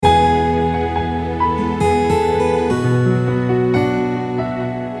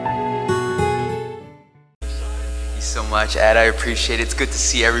much, Ed. I appreciate it. It's good to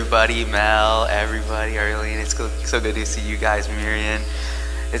see everybody, Mel, everybody, Arlene. It's so good to see you guys, Miriam.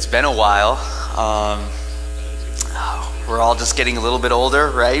 It's been a while. We're all just getting a little bit older,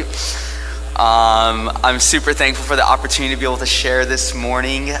 right? I'm super thankful for the opportunity to be able to share this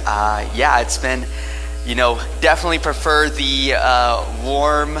morning. It's been, definitely prefer the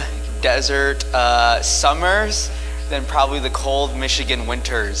warm desert summers than probably the cold Michigan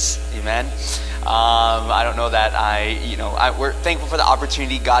winters. Amen. I don't know that we're thankful for the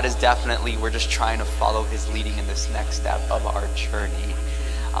opportunity. God is we're just trying to follow his leading in this next step of our journey.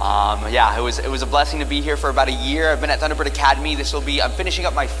 It was a blessing to be here for about a year. I've been at Thunderbird Academy. I'm finishing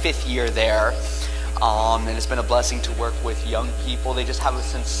up my 5th year there. And it's been a blessing to work with young people. They just have a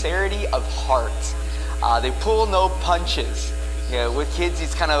sincerity of heart. They pull no punches. With kids,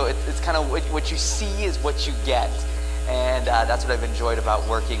 it's kind of what you see is what you get. And that's what I've enjoyed about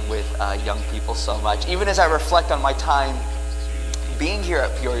working with young people so much. Even as I reflect on my time being here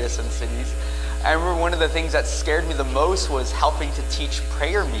at Peoria Sun Cities, I remember one of the things that scared me the most was helping to teach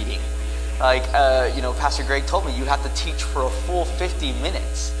prayer meeting. Pastor Greg told me you have to teach for a full 50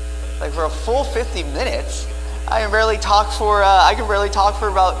 minutes. For a full 50 minutes, I can barely talk for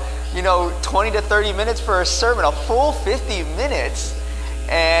about 20 to 30 minutes for a sermon. A full 50 minutes.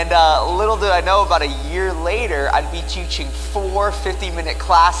 And little did I know, about a year later, I'd be teaching 4 50-minute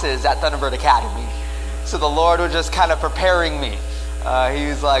classes at Thunderbird Academy. So the Lord was just kind of preparing me. He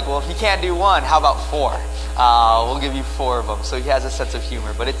was like, well, if you can't do 1, how about 4? We'll give you 4 of them. So he has a sense of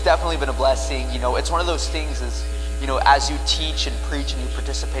humor. But it's definitely been a blessing. It's one of those things is, as you teach and preach and you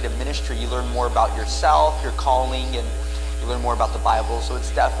participate in ministry, you learn more about yourself, your calling, and you learn more about the Bible. So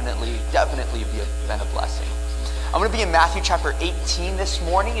it's definitely been a blessing. I'm going to be in Matthew chapter 18 this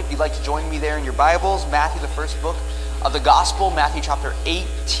morning. If you'd like to join me there in your Bibles, Matthew, the first book of the Gospel, Matthew chapter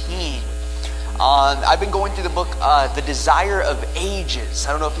 18. I've been going through the book, The Desire of Ages.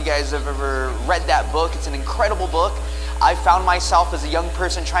 I don't know if you guys have ever read that book. It's an incredible book. I found myself as a young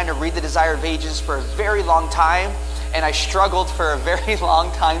person trying to read The Desire of Ages for a very long time, and I struggled for a very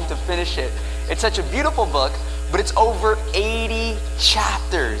long time to finish it. It's such a beautiful book, but it's over 80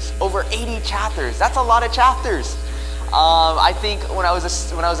 chapters. Over 80 chapters. That's a lot of chapters. I think when I was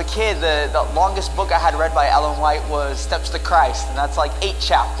a kid, the longest book I had read by Ellen White was Steps to Christ, and that's like 8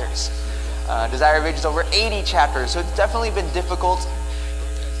 chapters. Desire of Ages is over 80 chapters, so it's definitely been difficult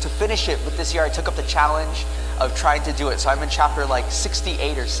to finish it. But this year I took up the challenge of trying to do it. So I'm in chapter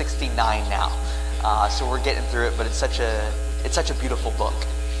 68 or 69 now. So we're getting through it, but it's such a beautiful book.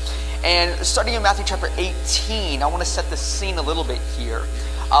 And starting in Matthew chapter 18, I want to set the scene a little bit here.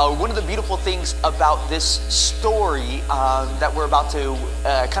 One of the beautiful things about this story that we're about to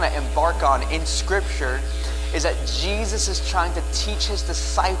kind of embark on in Scripture is that Jesus is trying to teach his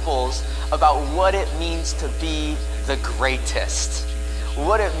disciples about what it means to be the greatest.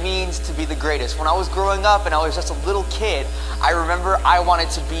 What it means to be the greatest. When I was growing up and I was just a little kid, I remember I wanted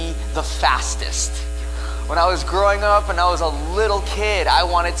to be the fastest. When I was growing up and I was a little kid, I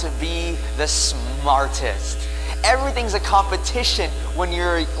wanted to be the smartest. Everything's a competition when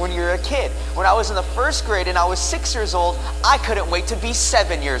you're a kid. When I was in the 1st grade and I was 6 years old, I couldn't wait to be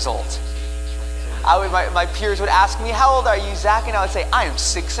 7 years old. My peers would ask me, how old are you, Zach? And I would say, I am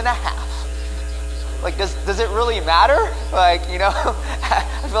 6.5. Does it really matter? I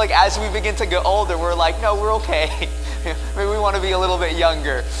feel like as we begin to get older, we're like, no, we're okay. Maybe we want to be a little bit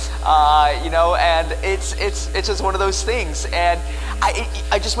younger, and it's just one of those things. And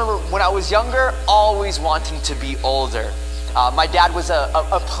I just remember when I was younger, always wanting to be older. My dad was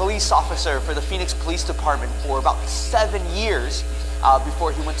a police officer for the Phoenix Police Department for about 7 years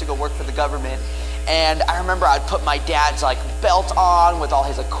before he went to go work for the government. And I remember I'd put my dad's belt on with all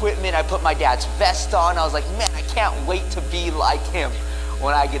his equipment. I put my dad's vest on. I was like, man, I can't wait to be like him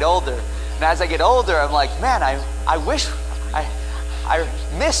when I get older. And as I get older, I'm like, man, I wish I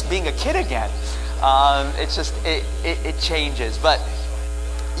miss being a kid again. It's just it changes. But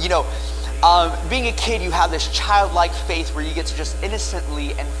being a kid, you have this childlike faith where you get to just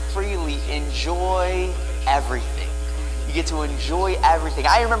innocently and freely enjoy everything. You get to enjoy everything.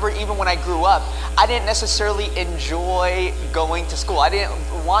 I remember even when I grew up, I didn't necessarily enjoy going to school. I didn't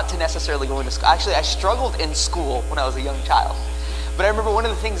want to necessarily go into school. Actually, I struggled in school when I was a young child. But I remember one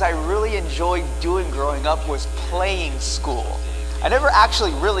of the things I really enjoyed doing growing up was playing school. I never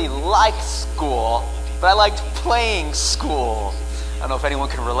actually really liked school, but I liked playing school. I don't know if anyone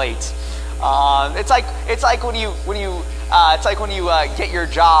can relate. It's like when you get your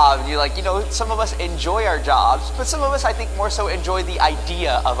job and you're like, some of us enjoy our jobs, but some of us I think more so enjoy the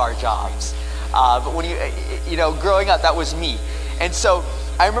idea of our jobs. But when growing up, that was me. And so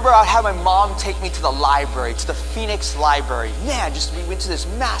I remember I had my mom take me to the library, to the Phoenix Library. Man, we went to this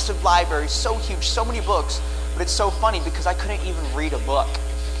massive library, so huge, so many books. But it's so funny because I couldn't even read a book.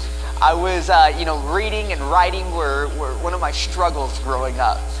 I was, reading and writing were one of my struggles growing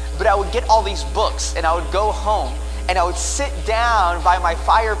up. But I would get all these books and I would go home and I would sit down by my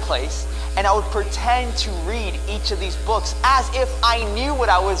fireplace and I would pretend to read each of these books as if I knew what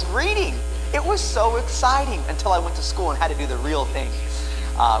I was reading. It was so exciting until I went to school and had to do the real thing.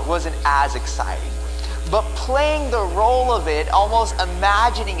 It wasn't as exciting. But playing the role of it, almost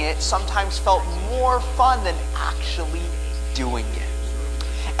imagining it, sometimes felt more fun than actually doing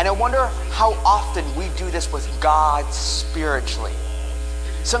it. And I wonder how often we do this with God spiritually.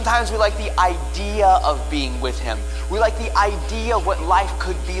 Sometimes we like the idea of being with Him. We like the idea of what life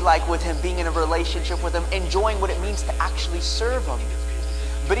could be like with Him, being in a relationship with Him, enjoying what it means to actually serve Him.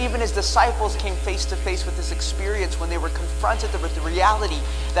 But even His disciples came face to face with this experience when they were confronted with the reality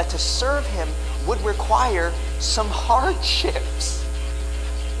that to serve Him would require some hardships.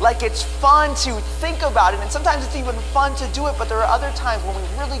 Like, it's fun to think about it, and sometimes it's even fun to do it, but there are other times when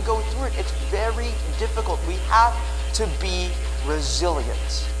we really go through it, it's very difficult. We have to be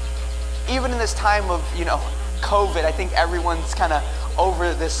resilient. Even in this time of, COVID, I think everyone's kind of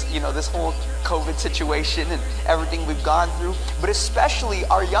over this, this whole COVID situation and everything we've gone through, but especially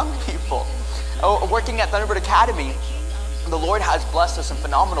our young people. Working at Thunderbird Academy, the Lord has blessed us in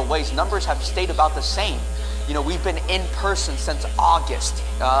phenomenal ways. Numbers have stayed about the same. We've been in person since August,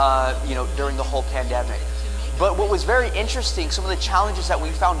 during the whole pandemic. But what was very interesting, some of the challenges that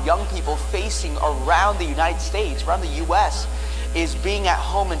we found young people facing around the United States, around the U.S., is being at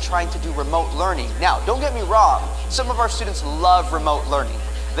home and trying to do remote learning. Now, don't get me wrong, some of our students love remote learning.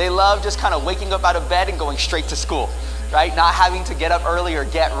 They love just kind of waking up out of bed and going straight to school, right? Not having to get up early or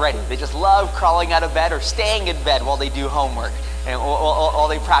get ready. They just love crawling out of bed or staying in bed while they do homework and while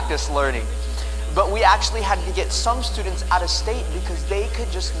they practice learning. But we actually had to get some students out of state because they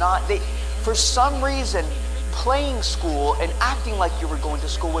could just not, for some reason, playing school and acting like you were going to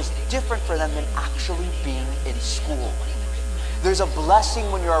school was different for them than actually being in school. There's a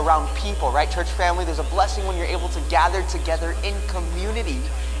blessing when you're around people, right, church family? There's a blessing when you're able to gather together in community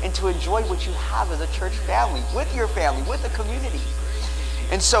and to enjoy what you have as a church family, with your family, with the community.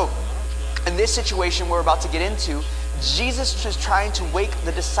 And so, in this situation we're about to get into, Jesus is trying to wake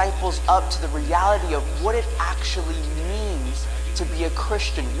the disciples up to the reality of what it actually means to be a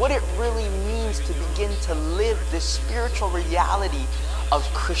Christian, what it really means to begin to live this spiritual reality of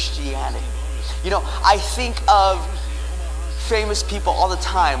Christianity. I think of famous people all the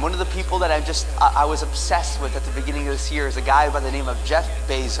time. One of the people that I was obsessed with at the beginning of this year is a guy by the name of Jeff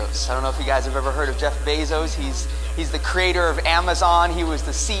Bezos. I don't know if you guys have ever heard of Jeff Bezos. He's the creator of Amazon. He was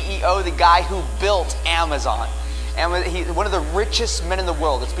the CEO, the guy who built Amazon. He's one of the richest men in the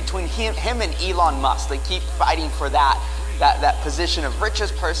world. It's between him and Elon Musk. They keep fighting for that position of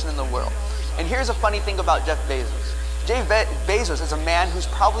richest person in the world. And here's a funny thing about Jeff Bezos. Jeff Bezos is a man who's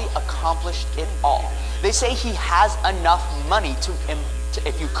probably accomplished it all. They say he has enough money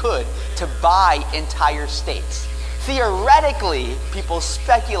to buy entire states. Theoretically, people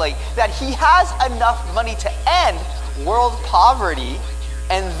speculate that he has enough money to end world poverty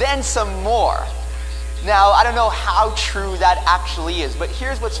and then some more. Now, I don't know how true that actually is, but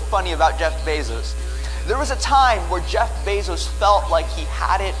here's what's funny about Jeff Bezos. There was a time where Jeff Bezos felt like he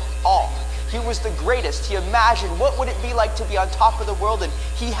had it all. He was the greatest. He imagined what would it be like to be on top of the world, and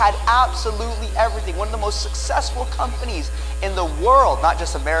he had absolutely everything. One of the most successful companies in the world, not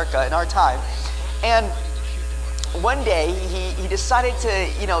just America in our time. And one day he decided to,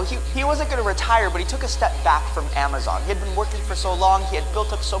 he wasn't going to retire, but he took a step back from Amazon. He had been working for so long. He had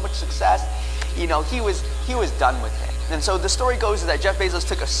built up so much success. He was done with it. And so the story goes that Jeff Bezos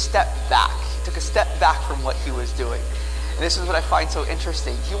took a step back. He took a step back from what he was doing. And this is what I find so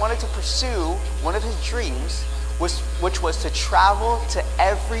interesting. He wanted to pursue one of his dreams, which was to travel to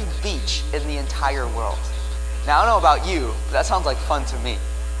every beach in the entire world. Now, I don't know about you, but that sounds like fun to me.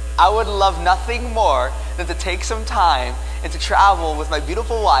 I would love nothing more than to take some time and to travel with my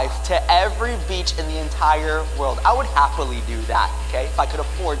beautiful wife to every beach in the entire world. I would happily do that, okay, if I could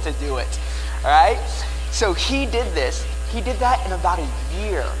afford to do it, all right? So he did this. He did that in about a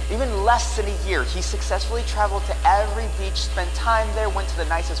year, even less than a year. He successfully traveled to every beach, spent time there, went to the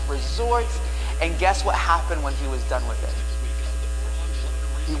nicest resorts, and guess what happened when he was done with it?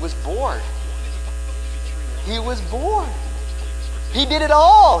 He was bored. He was bored. He did it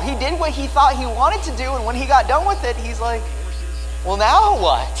all. He did what he thought he wanted to do, and when he got done with it, he's like, well, now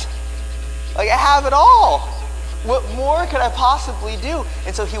what? Like, I have it all. What more could I possibly do?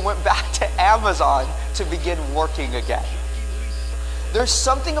 And so he went back to Amazon to begin working again. There's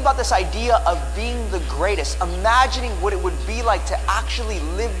something about this idea of being the greatest, imagining what it would be like to actually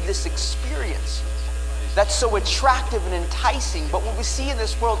live this experience, that's so attractive and enticing. But what we see in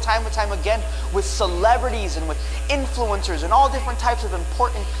this world time and time again with celebrities and with influencers and all different types of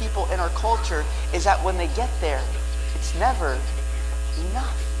important people in our culture is that when they get there, it's never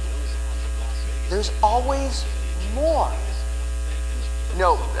enough. There's always more.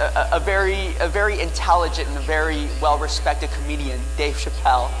 A very intelligent and a very well-respected comedian, Dave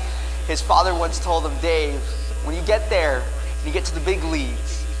Chappelle, his father once told him, Dave, when you get there, and you get to the big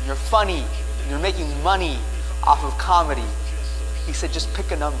leagues, and you're funny, and you're making money off of comedy, he said, just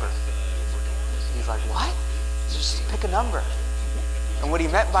pick a number. And he's like, what? Just pick a number. And what he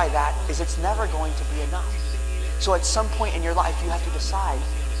meant by that is it's never going to be enough. So at some point in your life, you have to decide,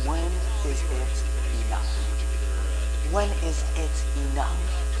 when is it enough? When is it enough?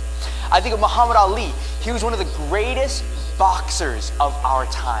 I think of Muhammad Ali. He was one of the greatest boxers of our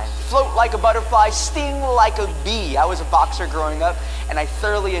time. Float like a butterfly, sting like a bee. I was a boxer growing up, and I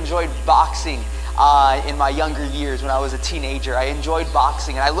thoroughly enjoyed boxing in my younger years when I was a teenager. I enjoyed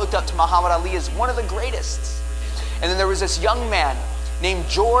boxing, and I looked up to Muhammad Ali as one of the greatest. And then there was this young man named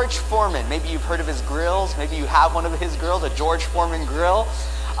George Foreman. Maybe you've heard of his grills. Maybe you have one of his grills, a George Foreman grill.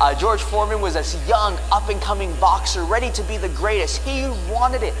 George Foreman was this young, up-and-coming boxer, ready to be the greatest. He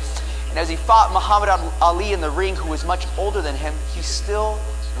wanted it. And as he fought Muhammad Ali in the ring, who was much older than him, he still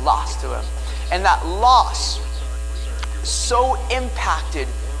lost to him. And that loss so impacted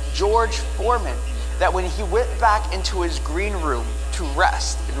George Foreman that when he went back into his green room to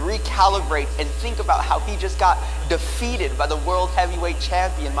rest and recalibrate and think about how he just got defeated by the world heavyweight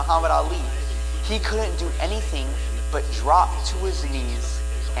champion, Muhammad Ali, he couldn't do anything but drop to his knees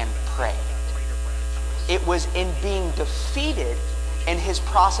and pray. It was in being defeated in his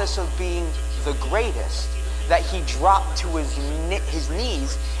process of being the greatest that he dropped to his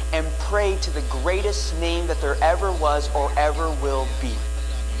knees and prayed to the greatest name that there ever was or ever will be.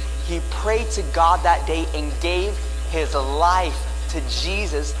 He prayed to God that day and gave his life to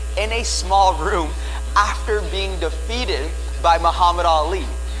Jesus in a small room after being defeated by Muhammad Ali.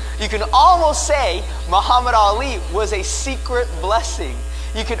 You can almost say Muhammad Ali was a secret blessing.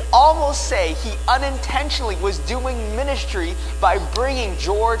 You could almost say he unintentionally was doing ministry by bringing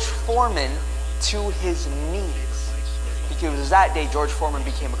George Foreman to his knees. Because it was that day George Foreman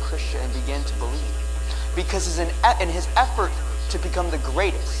became a Christian and began to believe. Because in his effort to become the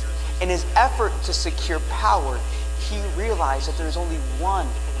greatest, in his effort to secure power, he realized that there is only one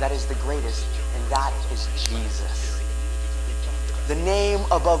that is the greatest, and that is Jesus. The name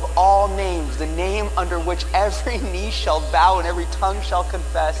above all names, the name under which every knee shall bow and every tongue shall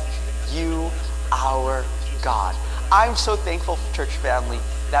confess, you, our God. I'm so thankful, church family,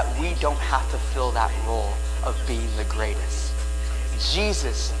 that we don't have to fill that role of being the greatest.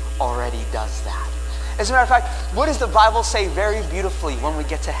 Jesus already does that. As a matter of fact, what does the Bible say very beautifully when we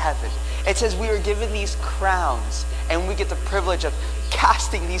get to heaven? It says we are given these crowns, and we get the privilege of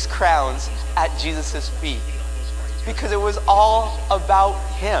casting these crowns at Jesus' feet. Because it was all about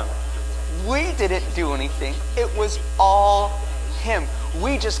him. We didn't do anything. It was all him.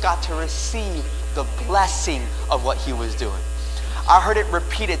 We just got to receive the blessing of what he was doing. I heard it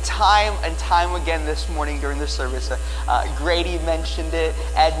repeated time and time again this morning during the service. Grady mentioned it,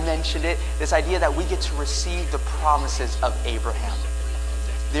 Ed mentioned it, this idea that we get to receive the promises of Abraham.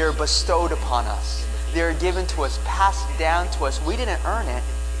 They are bestowed upon us. They are given to us, passed down to us. We didn't earn it.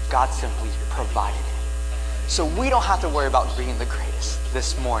 God simply provided it. So we don't have to worry about being the greatest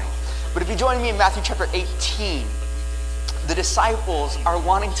this morning. But if you join me in Matthew chapter 18, the disciples are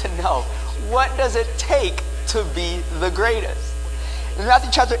wanting to know, what does it take to be the greatest? In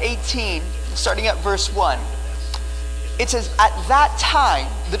Matthew chapter 18, starting at verse 1, it says, at that time,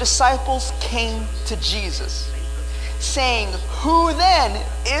 the disciples came to Jesus, saying, who then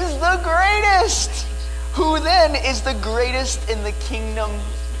is the greatest? Who then is the greatest in the kingdom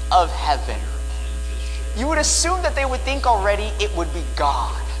of heaven? You would assume that they would think already it would be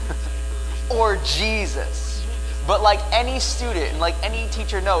God or Jesus. But like any student and like any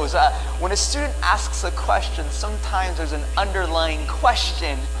teacher knows, when a student asks a question, sometimes there's an underlying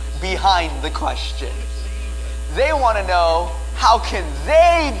question behind the question. They want to know, how can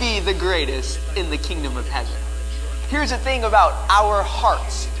they be the greatest in the kingdom of heaven? Here's the thing about our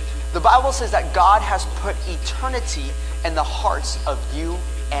hearts. The Bible says that God has put eternity in the hearts of you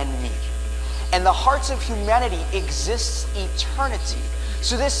and me. And the hearts of humanity exists eternity.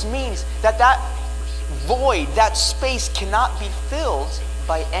 So this means that that void, that space cannot be filled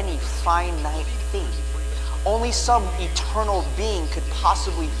by any finite thing. Only some eternal being could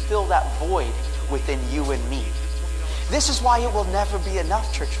possibly fill that void within you and me. This is why it will never be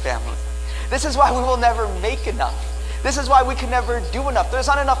enough, church family. This is why we will never make enough. This is why we can never do enough. There's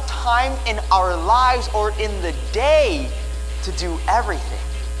not enough time in our lives or in the day to do everything,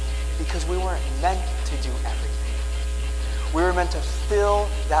 because we weren't meant to do everything. We were meant to fill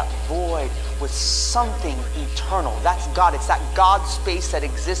that void with something eternal. That's God. It's that God space that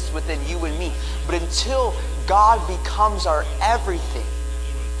exists within you and me. But until God becomes our everything,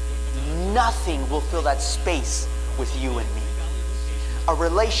 nothing will fill that space with you and me. A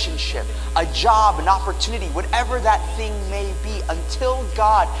relationship, a job, an opportunity, whatever that thing may be, until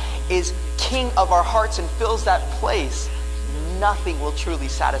God is king of our hearts and fills that place, nothing will truly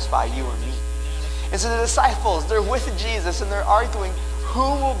satisfy you or me. And so the disciples, they're with Jesus and they're arguing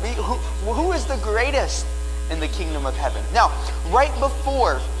who is the greatest in the kingdom of heaven. Now, right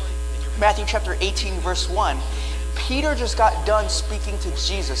before Matthew chapter 18, verse 1, Peter just got done speaking to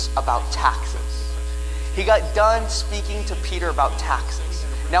Jesus about taxes. He got done speaking to Peter about taxes.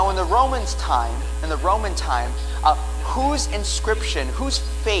 Now, in the Roman time, whose inscription, whose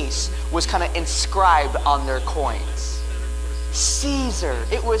face was kind of inscribed on their coins? Caesar.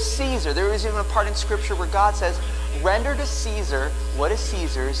 It was Caesar. There is even a part in Scripture where God says, render to Caesar what is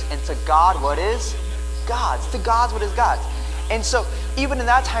Caesar's, and to God what is God's. To God's what is God's. And so, even in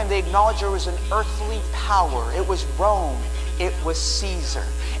that time, they acknowledged there was an earthly power. It was Rome. It was Caesar.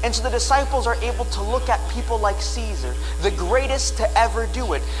 And so the disciples are able to look at people like Caesar, the greatest to ever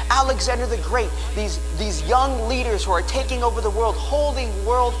do it. Alexander the Great, these young leaders who are taking over the world, holding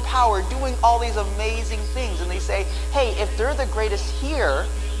world power, doing all these amazing things. And they say, hey, if they're the greatest here,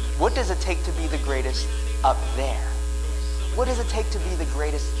 what does it take to be the greatest up there? What does it take to be the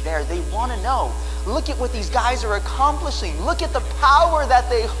greatest there? They want to know. Look at what these guys are accomplishing. Look at the power that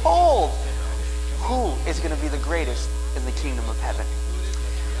they hold. Who is going to be the greatest in the kingdom of heaven?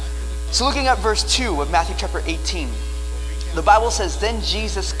 So looking at verse 2 of Matthew chapter 18, the Bible says, then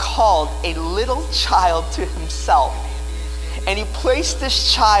Jesus called a little child to himself, and he placed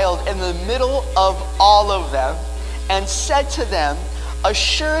this child in the middle of all of them, and said to them,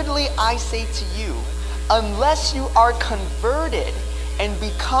 assuredly I say to you, unless you are converted and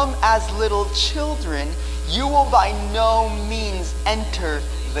become as little children, you will by no means enter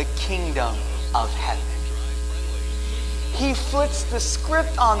the kingdom of heaven. He flips the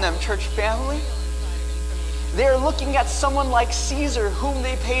script on them, church family. They're looking at someone like Caesar, whom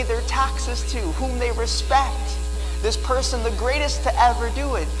they pay their taxes to, whom they respect. This person, the greatest to ever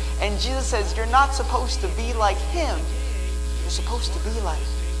do it. And Jesus says, you're not supposed to be like him. You're supposed to be like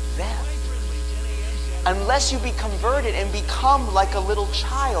them. Unless you be converted and become like a little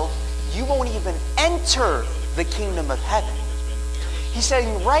child, you won't even enter the kingdom of heaven. He's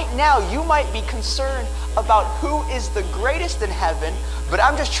saying right now you might be concerned about who is the greatest in heaven, but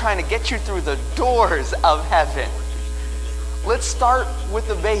I'm just trying to get you through the doors of heaven. Let's start with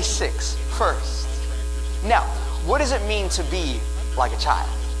the basics first. Now, what does it mean to be like a child?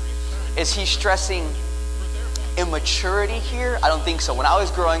 Is he stressing immaturity here? I don't think so. When I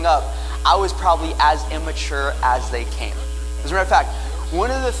was growing up, I was probably as immature as they came. As a matter of fact, one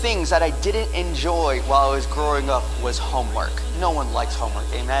of the things that I didn't enjoy while I was growing up was homework. No one likes homework,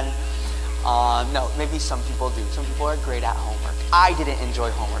 amen? No, maybe some people do. Some people are great at homework. I didn't enjoy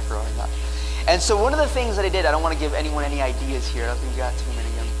homework growing up. And so one of the things that I did, I don't want to give anyone any ideas here. I don't think we got too many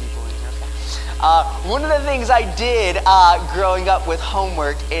young people in here. Okay. One of the things I did growing up with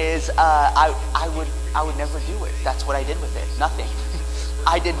homework is I would never do it. That's what I did with it. Nothing.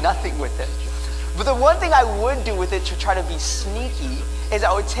 I did nothing with it. But the one thing I would do with it to try to be sneaky is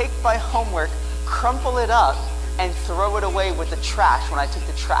I would take my homework, crumple it up, and throw it away with the trash when I took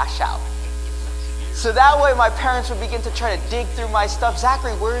the trash out. So that way my parents would begin to try to dig through my stuff.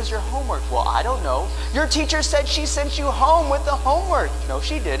 Zachary, where is your homework? Well, I don't know. Your teacher said she sent you home with the homework. No,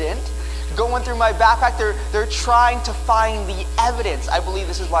 she didn't. Going through my backpack, they're trying to find the evidence. I believe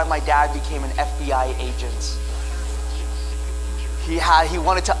this is why my dad became an FBI agent. He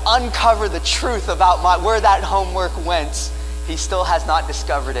wanted to uncover the truth about where that homework went. He still has not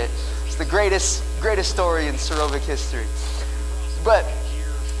discovered it. It's the greatest story in Sarovic history. But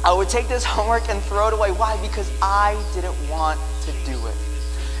I would take this homework and throw it away. Why? Because I didn't want to do it.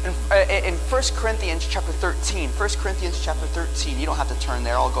 In 1 Corinthians chapter 13, you don't have to turn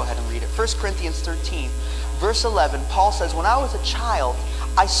there, I'll go ahead and read it. 1 Corinthians 13, verse 11, Paul says, when I was a child,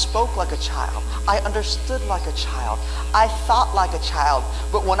 I spoke like a child. I understood like a child. I thought like a child.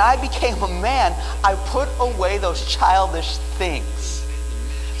 But when I became a man, I put away those childish things.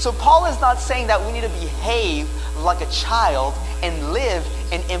 So Paul is not saying that we need to behave like a child and live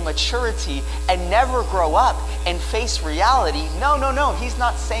in immaturity and never grow up and face reality. No. He's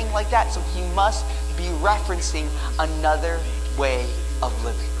not saying like that. So he must be referencing another way of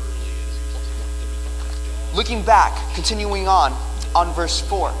living. Looking back, continuing on verse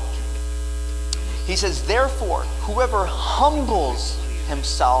 4, he says, therefore, whoever humbles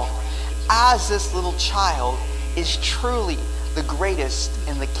himself as this little child is truly the greatest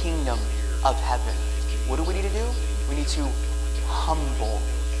in the kingdom of heaven. What do we need to do? We need to humble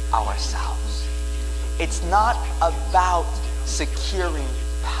ourselves. It's not about securing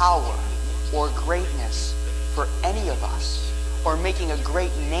power or greatness for any of us, or making a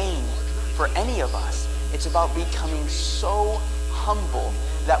great name for any of us. It's about becoming so humble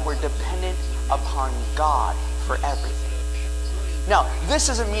that we're dependent upon God for everything. Now, this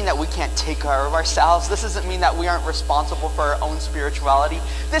doesn't mean that we can't take care of ourselves. This doesn't mean that we aren't responsible for our own spirituality.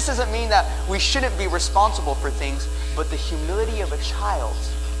 This doesn't mean that we shouldn't be responsible for things, but the humility of a child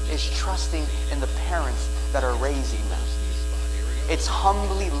is trusting in the parents that are raising them. It's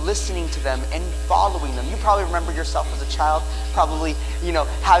humbly listening to them and following them. You probably remember yourself as a child, probably,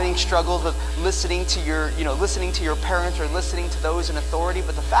 having struggled with listening to your parents or listening to those in authority.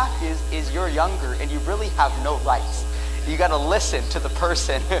 But the fact is you're younger and you really have no rights. You got to listen to the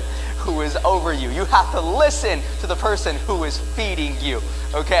person who is over you. You have to listen to the person who is feeding you,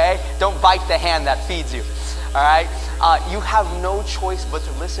 okay? Don't bite the hand that feeds you, all right? You have no choice but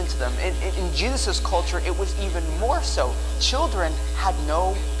to listen to them. In Jesus' culture, it was even more so. Children had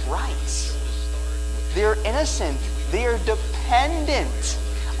no rights. They're innocent. They are dependent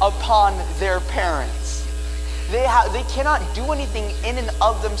upon their parents. They cannot do anything in and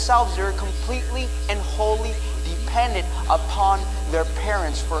of themselves. They're completely and wholly dependent upon their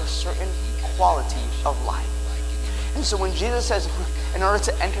parents for a certain quality of life. And so when Jesus says, in order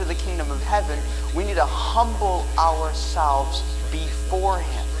to enter the kingdom of heaven, we need to humble ourselves before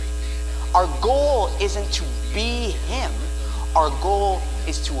him. Our goal isn't to be him. Our goal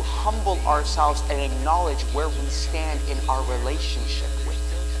is to humble ourselves and acknowledge where we stand in our relationship with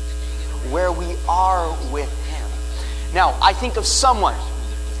him, where we are with him. Now, I think of someone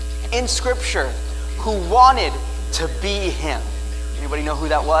in Scripture who wanted to be him. Anybody know who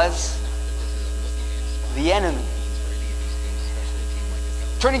that was? The enemy.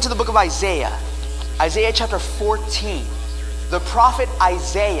 Turning to the book of Isaiah, Isaiah chapter 14, the prophet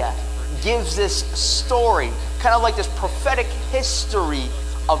Isaiah gives this story, kind of like this prophetic history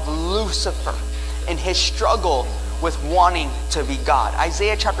of Lucifer and his struggle with wanting to be God.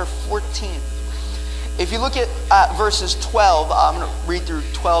 Isaiah chapter 14. If you look at verses 12, I'm going to read through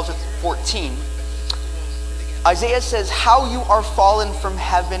 12 to 14. Isaiah says, how you are fallen from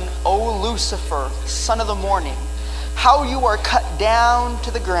heaven, O Lucifer, son of the morning. How you are cut down to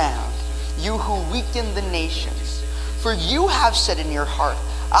the ground, you who weaken the nations. For you have said in your heart,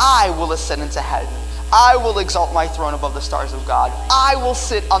 I will ascend into heaven. I will exalt my throne above the stars of God. I will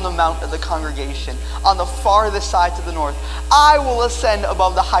sit on the mount of the congregation, on the farthest sides of the north. I will ascend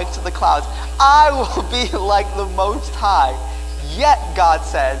above the heights of the clouds. I will be like the Most High. Yet, God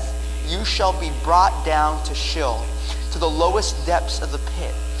says, you shall be brought down to Sheol, to the lowest depths of the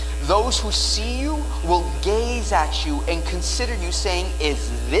pit. Those who see you will gaze at you and consider you, saying, is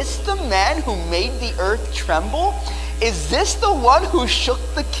this the man who made the earth tremble? Is this the one who shook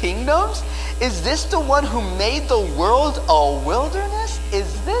the kingdoms? Is this the one who made the world a wilderness?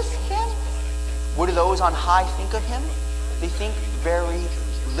 Is this him? What do those on high think of him? They think very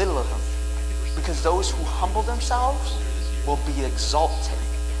little of him. Because those who humble themselves will be exalted.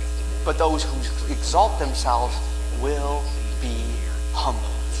 But those who exalt themselves will be humbled.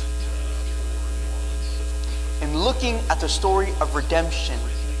 In looking at the story of redemption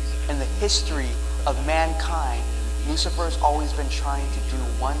and the history of mankind, Lucifer has always been trying to do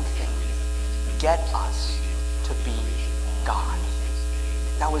one thing: get us to be God.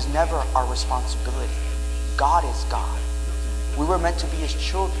 That was never our responsibility. God is God. We were meant to be his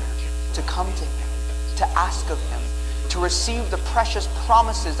children, to come to him, to ask of him, to receive the precious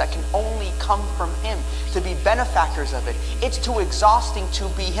promises that can only come from him, to be benefactors of it. It's too exhausting to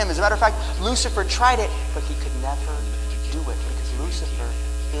be him. As a matter of fact, Lucifer tried it, but he could never do it because Lucifer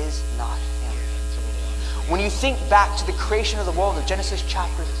is not him. When you think back to the creation of the world of Genesis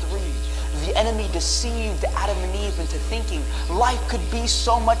chapter 3, the enemy deceived Adam and Eve into thinking life could be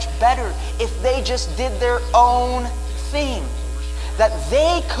so much better if they just did their own thing, that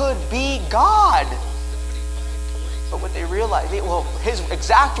they could be God. But what they realized, his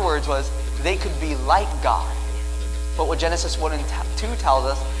exact words was, they could be like God. But what Genesis 1 and 2 tells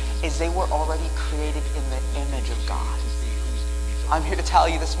us is they were already created in the image of God. I'm here to tell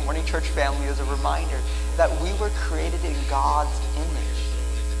you this morning, church family, as a reminder that we were created in God's image.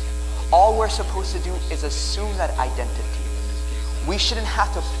 All we're supposed to do is assume that identity. we shouldn't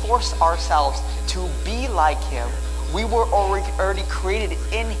have to force ourselves to be like him. We were already created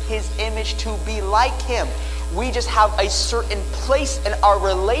in his image to be like him. We just have a certain place in our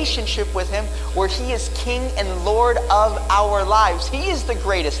relationship with him where he is King and Lord of our lives. He is the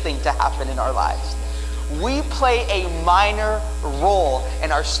greatest thing to happen in our lives. We play a minor role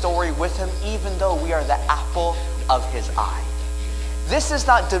in our story with him, even though we are the apple of his eye. This does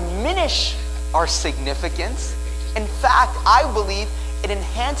not diminish our significance. In fact, I believe it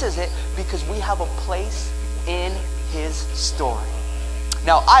enhances it because we have a place in his story.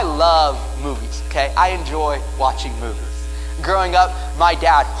 Now, I love movies, okay? I enjoy watching movies. Growing up, my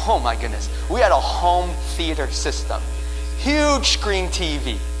dad, oh my goodness, we had a home theater system. Huge screen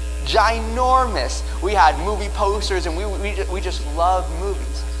TV, ginormous. We had movie posters and we just loved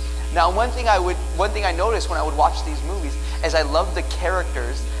movies. Now, one thing I noticed when I would watch these movies is I loved the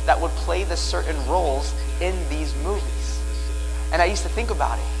characters that would play the certain roles in these movies. And I used to think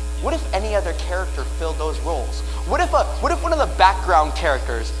about it. What if any other character filled those roles? What if one of the background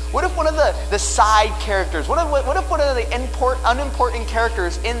characters? What if one of the side characters? What if one of the unimportant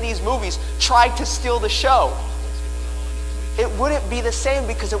characters in these movies tried to steal the show? It wouldn't be the same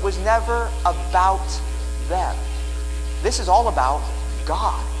because it was never about them. This is all about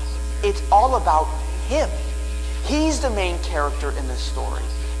God. It's all about him. He's the main character in the story,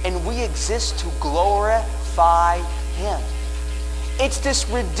 and we exist to glorify him. It's this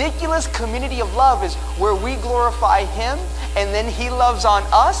ridiculous community of love is where we glorify him, and then he loves on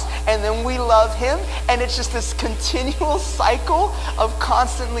us, and then we love him, and it's just this continual cycle of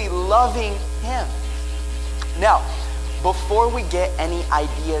constantly loving him. Now, before we get any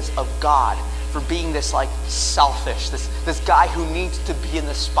ideas of God for being this like selfish, this guy who needs to be in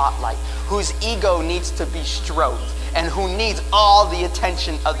the spotlight, whose ego needs to be stroked, and who needs all the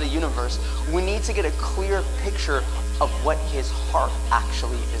attention of the universe, we need to get a clear picture of what his heart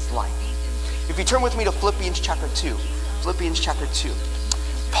actually is like. If you turn with me to Philippians chapter 2. Philippians chapter 2.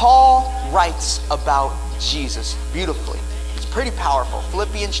 Paul writes about Jesus beautifully. It's pretty powerful.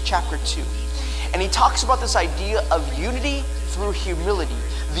 Philippians chapter 2. And he talks about this idea of unity through humility.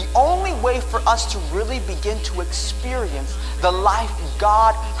 The only way for us to really begin to experience the life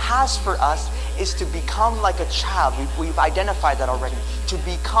God has for us is to become like a child. We've identified that already. To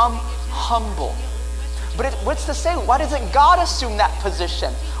become humble. But what's to say? Why doesn't God assume that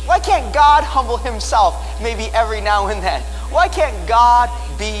position? Why can't God humble himself maybe every now and then? Why can't God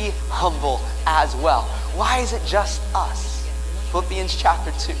be humble as well? Why is it just us? Philippians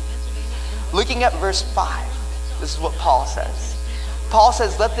chapter 2. Looking at verse 5, this is what Paul says. Paul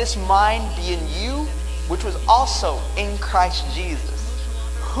says, "Let this mind be in you, which was also in Christ Jesus,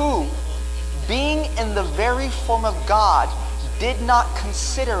 who, being in the very form of God, did not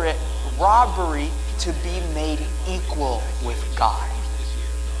consider it robbery to be made equal with God."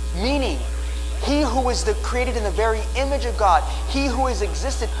 Meaning, he who was created in the very image of God, he who has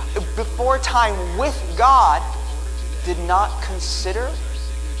existed before time with God, did not consider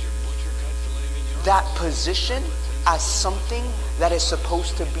that position as something that is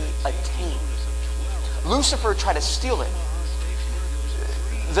supposed to be attained. Lucifer tried to steal it.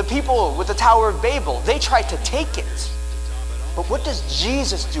 The people with the Tower of Babel, they tried to take it. But what does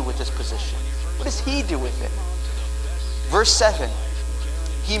Jesus do with this position? What does he do with it? Verse 7,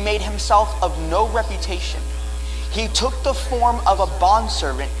 he made himself of no reputation. He took the form of a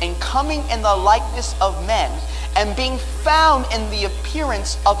bondservant, and coming in the likeness of men, and being found in the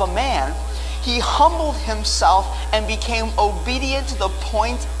appearance of a man, he humbled himself and became obedient to the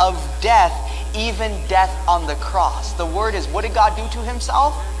point of death, even death on the cross. The word is, what did God do to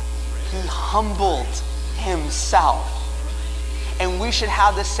himself? He humbled himself. And we should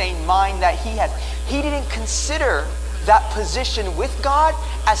have the same mind that he had. He didn't consider that position with God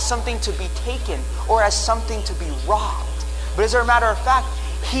as something to be taken or as something to be robbed. But as a matter of fact,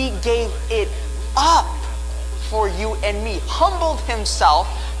 he gave it up for you and me. Humbled himself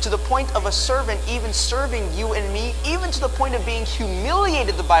to the point of a servant, even serving you and me, even to the point of being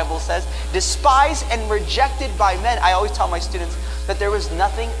humiliated, the Bible says, despised and rejected by men. I always tell my students that there was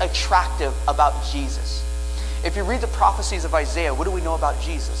nothing attractive about Jesus. If you read the prophecies of Isaiah, what do we know about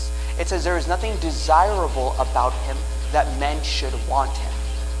Jesus? It says there is nothing desirable about him that men should want him.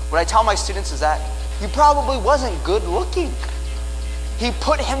 What I tell my students is that he probably wasn't good looking. He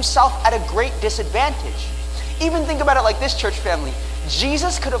put himself at a great disadvantage. Even think about it like this, church family.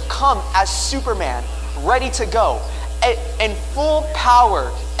 Jesus could have come as Superman, ready to go, in full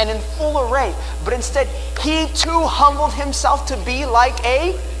power and in full array. But instead, he too humbled himself to be like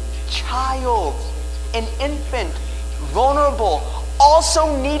a child, an infant, vulnerable,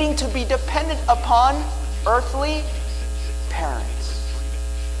 also needing to be dependent upon earthly parents.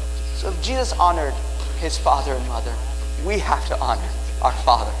 So if Jesus honored his father and mother, we have to honor our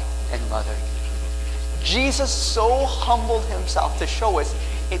father and mother. Jesus so humbled himself to show us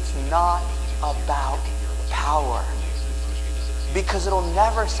it's not about power, because it'll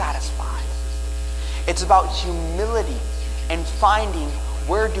never satisfy. It's about humility and finding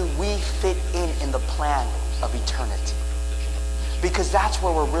where do we fit in the plan of eternity. Because that's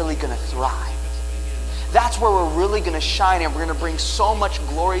where we're really going to thrive. That's where we're really going to shine, and we're going to bring so much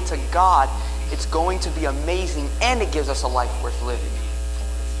glory to God. It's going to be amazing, and it gives us a life worth living.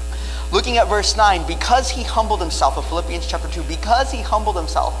 Looking at verse 9, because he humbled himself, of Philippians chapter 2, because he humbled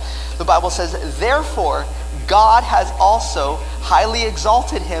himself, the Bible says, therefore, God has also highly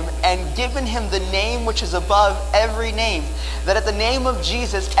exalted him and given him the name which is above every name, that at the name of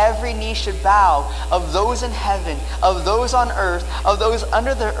Jesus every knee should bow, of those in heaven, of those on earth, of those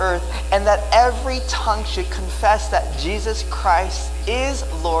under the earth, and that every tongue should confess that Jesus Christ is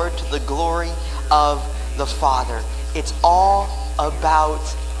Lord, to the glory of the Father. It's all about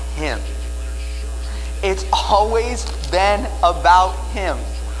him. It's always been about him.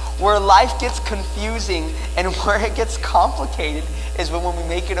 Where life gets confusing and where it gets complicated is when we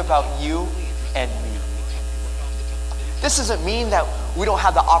make it about you and me. This doesn't mean that we don't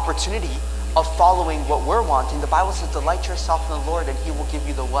have the opportunity of following what we're wanting. The Bible says, delight yourself in the Lord and he will give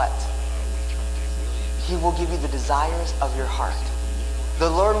you the what? He will give you the desires of your heart. The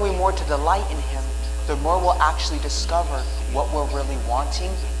learn we more to delight in him, the more we'll actually discover what we're really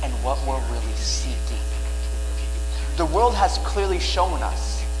wanting and what we're really seeking. The world has clearly shown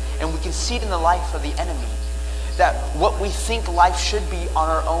us, and we can see it in the life of the enemy, that what we think life should be on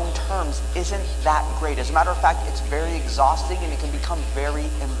our own terms isn't that great. As a matter of fact, it's very exhausting and it can become very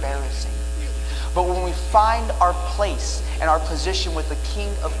embarrassing. But when we find our place and our position with the King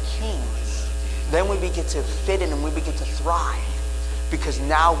of Kings, then we begin to fit in and we begin to thrive, because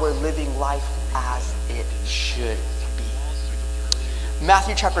now we're living life as it should be.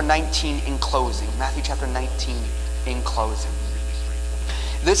 Matthew chapter 19 in closing. Matthew chapter 19 in closing.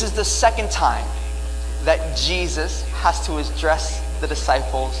 This is the second time that Jesus has to address the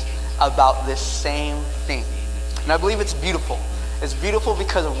disciples about this same thing. And I believe it's beautiful. It's beautiful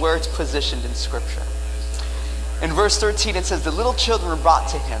because of where it's positioned in Scripture. In verse 13 it says, the little children were brought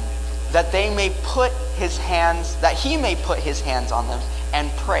to him, that he may put his hands on them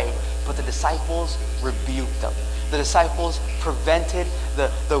and pray. But the disciples rebuked them. The disciples prevented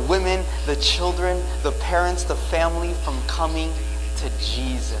the women, the children, the parents, the family from coming to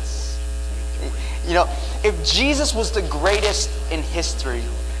Jesus. You know, if Jesus was the greatest in history,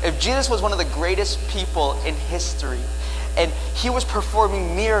 if Jesus was one of the greatest people in history, and he was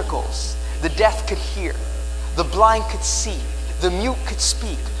performing miracles, the deaf could hear, the blind could see, the mute could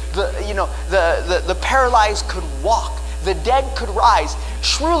speak, the paralyzed could walk, the dead could rise.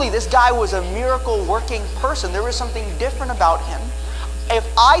 Surely this guy was a miracle working person. There was something different about him. If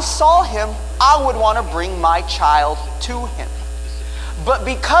I saw him, I would want to bring my child to him. But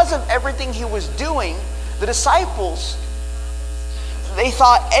because of everything he was doing, the disciples, they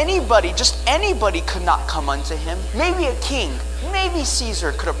thought just anybody could not come unto him. Maybe a king, maybe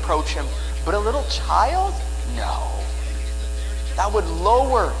Caesar could approach him, but a little child? No. That would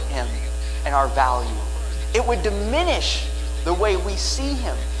lower him and our value. It would diminish the way we see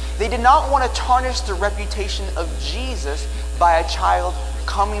him. They did not want to tarnish the reputation of Jesus by a child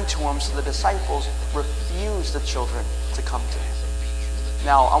coming to him, so the disciples refused the children to come to him.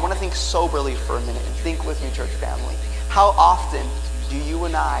 Now, I want to think soberly for a minute and think with me, church family. How often do you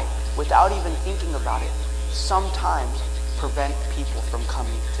and I, without even thinking about it, sometimes prevent people from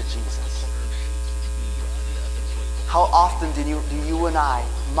coming to Jesus? How often do you and I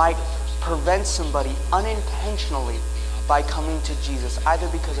might prevent somebody unintentionally by coming to Jesus, either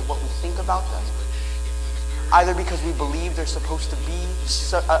because of what we think about them, either because we believe they're supposed to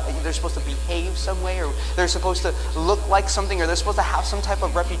behave some way, or they're supposed to look like something, or they're supposed to have some type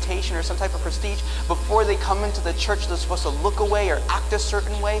of reputation or some type of prestige. Before they come into the church, they're supposed to look away or act a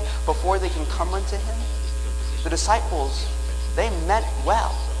certain way before they can come unto him. The disciples, they meant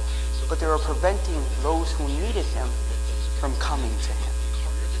well, but they were preventing those who needed him from coming to him.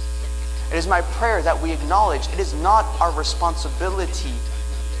 It is my prayer that we acknowledge it is not our responsibility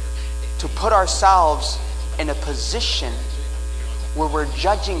to put ourselves in a position where we're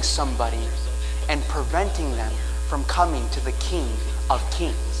judging somebody and preventing them from coming to the King of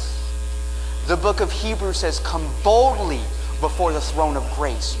Kings. The book of Hebrews says, come boldly before the throne of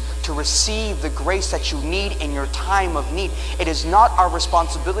grace to receive the grace that you need in your time of need. It is not our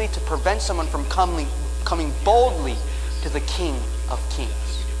responsibility to prevent someone from coming boldly to the King of Kings.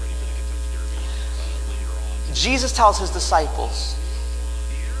 Jesus tells his disciples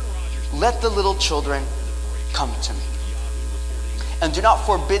Let the little children come to me, and do not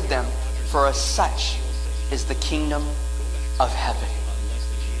forbid them, for as such is the kingdom of heaven.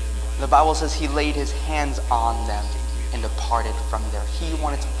 The Bible says he laid his hands on them and departed from there. He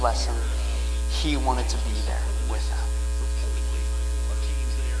wanted to bless them. He wanted to be there with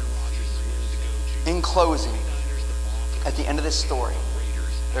them. In closing, at the end of this story,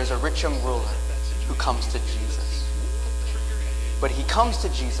 there's a rich young ruler who comes to Jesus. But he comes to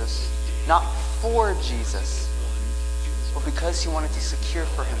Jesus not for Jesus, but because he wanted to secure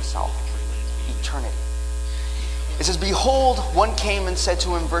for himself eternity. It says, behold, one came and said to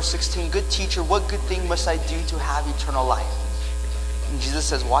him, verse 16, good teacher, what good thing must I do to have eternal life? And Jesus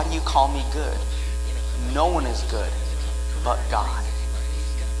says, why do you call me good? No one is good but God.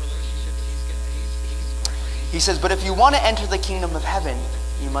 He says, but if you want to enter the kingdom of heaven,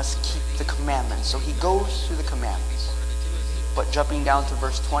 you must keep the commandments. So he goes through the commandments. But jumping down to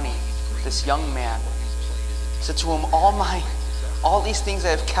verse 20, this young man said to him, all these things I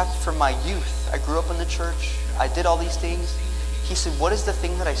have kept from my youth. I grew up in the church. I did all these things. He said, what is the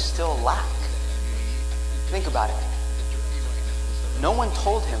thing that I still lack? Think about it. No one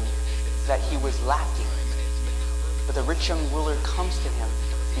told him that he was lacking. But the rich young ruler comes to him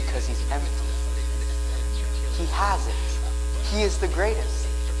because he's empty. He has it. He is the greatest.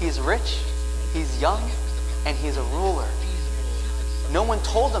 He is rich, he's young, and he's a ruler. No one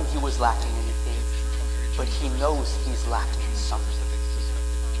told him he was lacking anything, but he knows he's lacking something.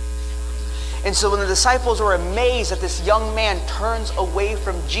 And so when the disciples are amazed that this young man turns away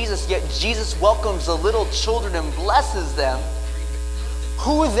from Jesus, yet Jesus welcomes the little children and blesses them,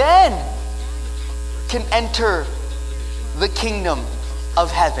 who then can enter the kingdom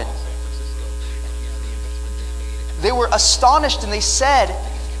of heaven? They were astonished and they said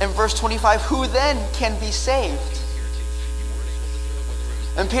in verse 25, who then can be saved?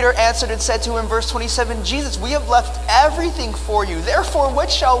 And Peter answered and said to him, verse 27, Jesus, we have left everything for you. Therefore, what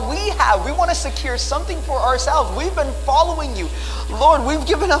shall we have? We want to secure something for ourselves. We've been following you. Lord, we've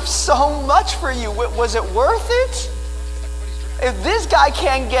given up so much for you. Was it worth it? If this guy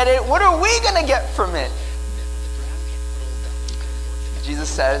can't get it, what are we going to get from it? Jesus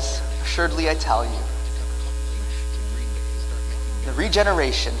says, assuredly I tell you, the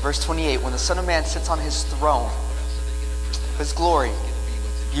regeneration, verse 28, when the Son of Man sits on his throne, his glory,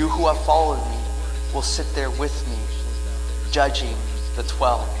 you who have followed me will sit there with me, judging the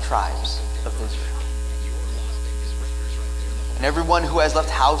 12 tribes of Israel. And everyone who has left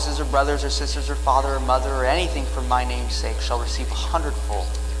houses or brothers or sisters or father or mother or anything for my name's sake shall receive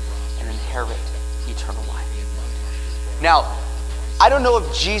 100-fold and inherit eternal life. Now, I don't know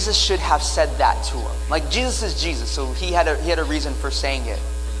if Jesus should have said that to him. Like, Jesus is Jesus, so he had a reason for saying it.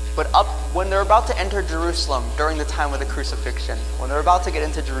 But when they're about to enter Jerusalem during the time of the crucifixion, when they're about to get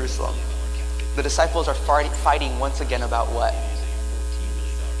into Jerusalem, the disciples are fighting once again about what?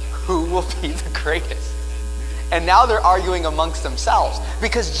 Who will be the greatest? And now they're arguing amongst themselves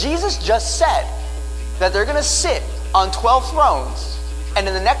because Jesus just said that they're going to sit on 12 thrones and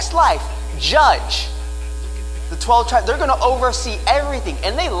in the next life judge the 12 tribes. They're going to oversee everything.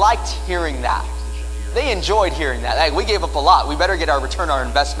 And they liked hearing that. They enjoyed hearing that. Hey, we gave up a lot. We better get our return on our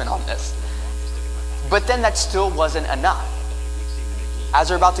investment on this. But then that still wasn't enough. As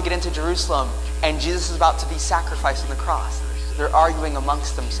they're about to get into Jerusalem and Jesus is about to be sacrificed on the cross, they're arguing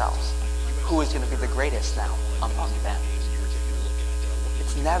amongst themselves. Who is going to be the greatest now among them?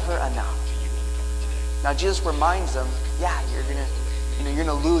 It's never enough. Now Jesus reminds them, yeah, you're going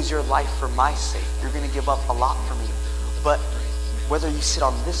to lose your life for my sake. You're going to give up a lot for me. But whether you sit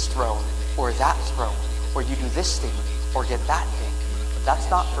on this throne or that throne, or you do this thing or get that thing, that's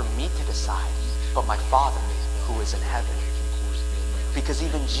not for me to decide, but my Father who is in heaven. Because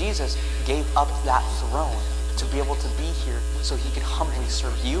even Jesus gave up that throne to be able to be here so he could humbly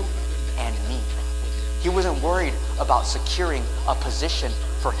serve you and me. He wasn't worried about securing a position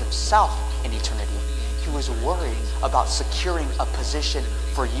for himself in eternity. He was worried about securing a position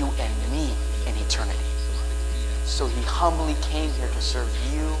for you and me in eternity. So he humbly came here to serve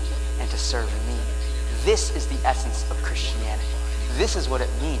you and to serve me. This is the essence of Christianity. This is what it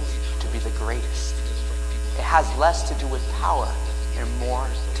means to be the greatest. It has less to do with power and more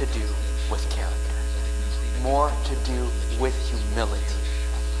to do with character. More to do with humility.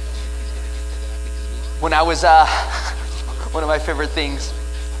 When I was, one of my favorite things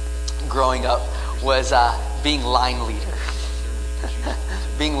growing up was being line leader.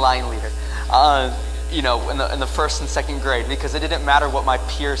 Being line leader. In the first and second grade, because it didn't matter what my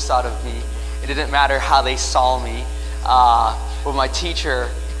peers thought of me. It didn't matter how they saw me. When my teacher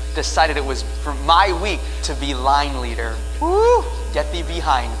decided it was for my week to be line leader, woo, get thee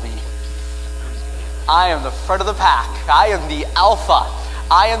behind me. I am the front of the pack. I am the Alpha.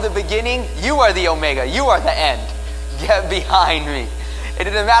 I am the beginning. You are the Omega. You are the end. Get behind me. It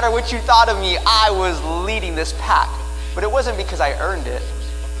didn't matter what you thought of me. I was leading this pack. But it wasn't because I earned it.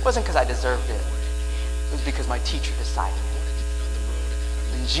 It wasn't because I deserved it. It was because my teacher decided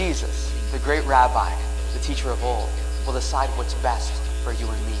it. And Jesus, the great rabbi, the teacher of old, will decide what's best for you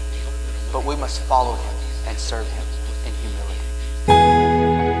and me. But we must follow him and serve him in humility.